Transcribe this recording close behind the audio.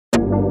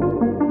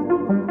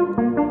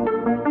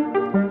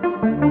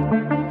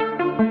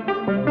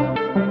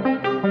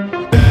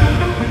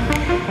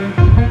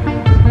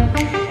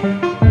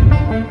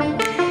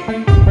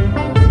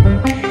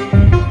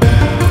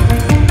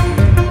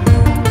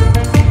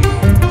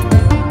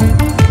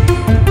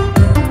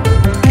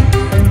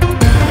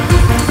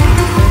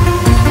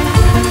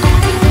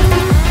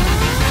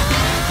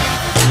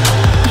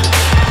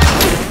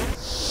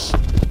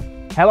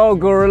Hello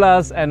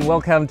gorillas and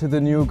welcome to the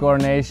new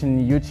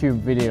GORNATION YouTube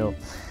video.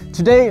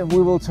 Today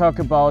we will talk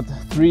about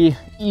 3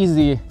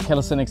 easy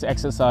calisthenics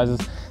exercises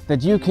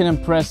that you can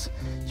impress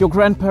your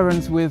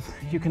grandparents with,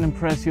 you can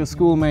impress your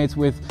schoolmates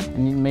with,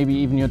 and maybe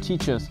even your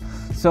teachers.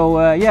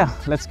 So yeah,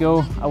 let's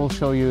go. I will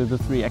show you the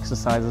 3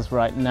 exercises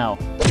right now.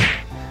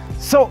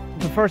 So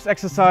the first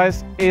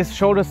exercise is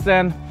shoulder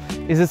stand.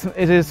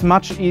 It is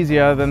much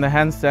easier than the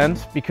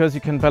handstand because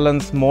you can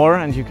balance more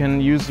and you can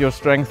use your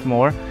strength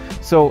more.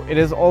 So it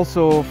is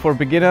also for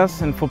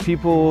beginners and for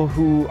people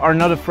who are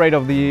not afraid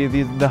of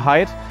the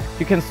height.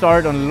 You can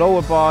start on a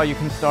lower bar, you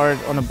can start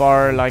on a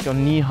bar like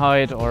on knee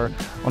height or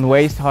on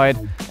waist height.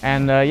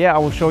 And yeah, I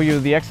will show you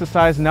the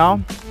exercise now.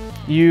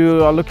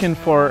 You are looking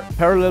for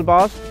parallel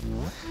bars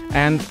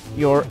and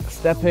you're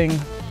stepping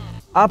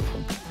up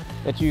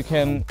that you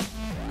can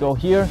go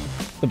here.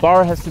 The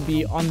bar has to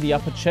be on the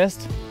upper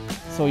chest.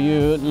 So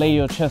you lay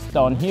your chest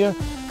down here,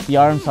 the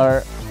arms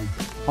are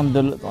on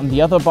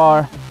the other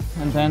bar,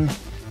 and then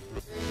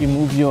you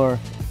move your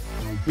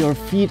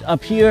feet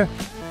up here.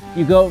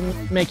 You go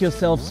make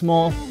yourself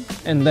small,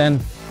 and then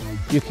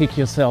you kick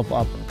yourself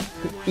up.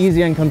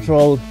 Easy and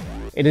controlled.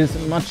 It is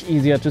much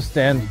easier to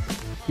stand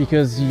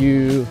because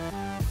the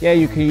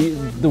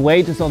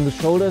weight is on the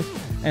shoulders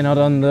and not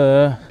on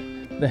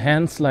the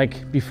hands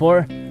like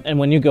before. And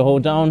when you go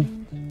down.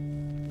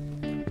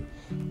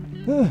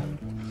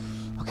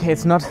 Okay,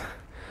 it's not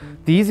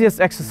the easiest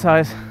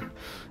exercise.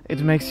 It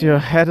makes your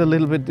head a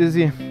little bit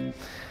dizzy,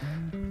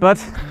 but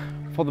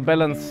for the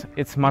balance,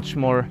 it's much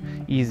more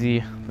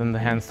easy than the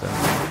handstand.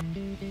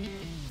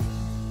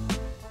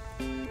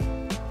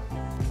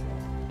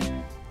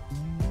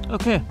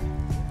 Okay,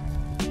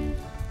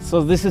 so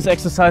this is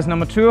exercise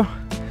number 2.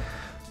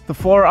 The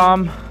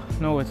forearm,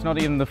 no, it's not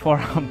even the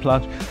forearm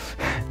plunge.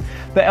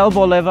 The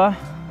elbow lever,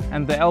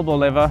 and the elbow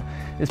lever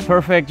is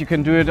perfect. You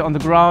can do it on the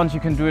ground, you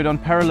can do it on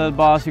parallel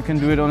bars, you can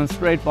do it on a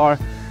straight bar,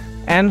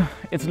 and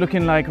it's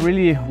looking like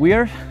really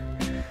weird,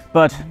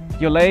 but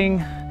you're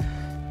laying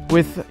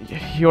with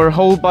your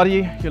whole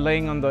body, you're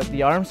laying on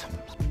the arms,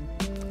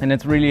 and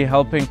it's really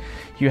helping.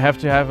 You have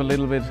to have a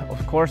little bit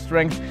of core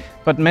strength,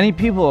 but many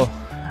people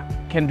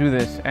can do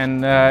this.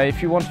 And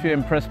if you want to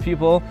impress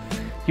people,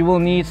 you will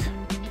need,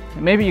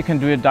 maybe you can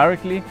do it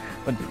directly,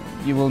 but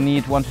you will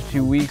need 1 to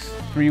 2 weeks,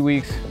 3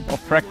 weeks of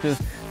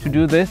practice to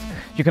do this.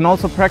 You can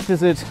also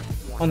practice it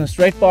on a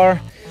straight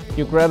bar.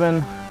 You grab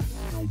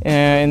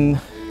in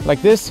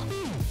like this,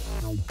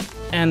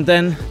 and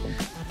then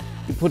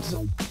you put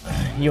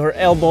your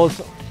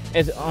elbows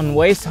on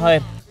waist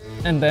height,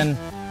 and then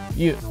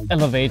you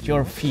elevate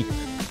your feet.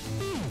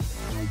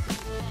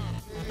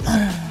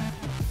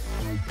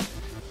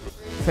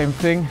 Same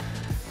thing.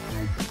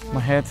 My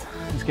head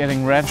is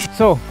getting red.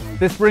 So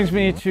this brings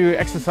me to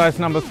exercise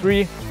number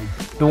 3,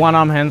 the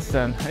one-arm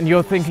handstand. And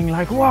you're thinking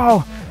like,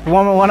 wow,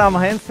 one-arm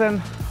handstand,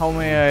 how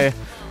may I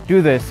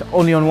do this?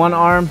 Only on one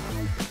arm.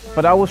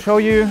 But I will show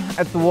you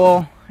at the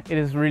wall. It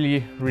is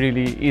really,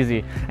 really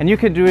easy. And you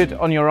can do it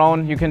on your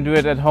own, you can do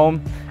it at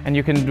home, and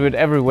you can do it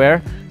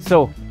everywhere.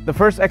 So the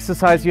first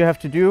exercise you have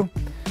to do,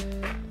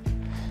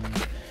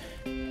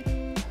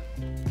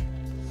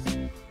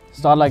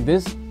 start like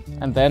this,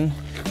 and then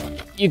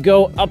you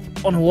go up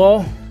on a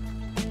wall,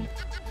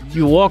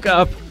 you walk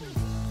up,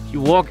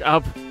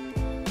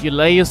 you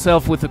lay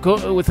yourself with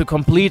the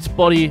complete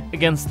body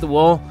against the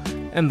wall,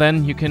 and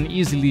then you can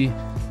easily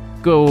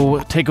go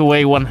take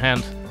away one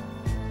hand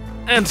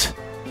and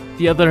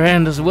the other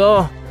hand as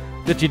well,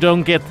 that you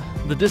don't get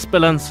the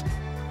disbalance.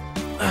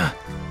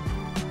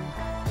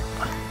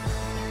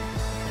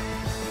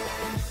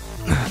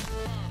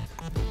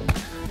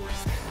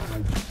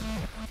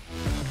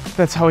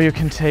 That's how you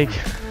can take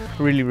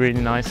really, really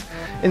nice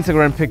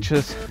Instagram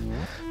pictures.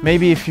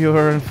 Maybe if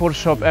you're a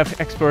Photoshop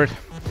expert,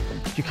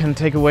 you can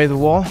take away the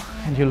wall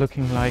and you're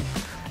looking like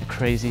a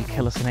crazy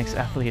calisthenics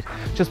athlete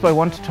just by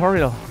one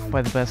tutorial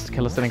by the best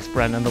calisthenics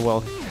brand in the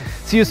world.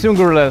 See you soon,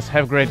 gorillas.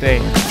 Have a great day.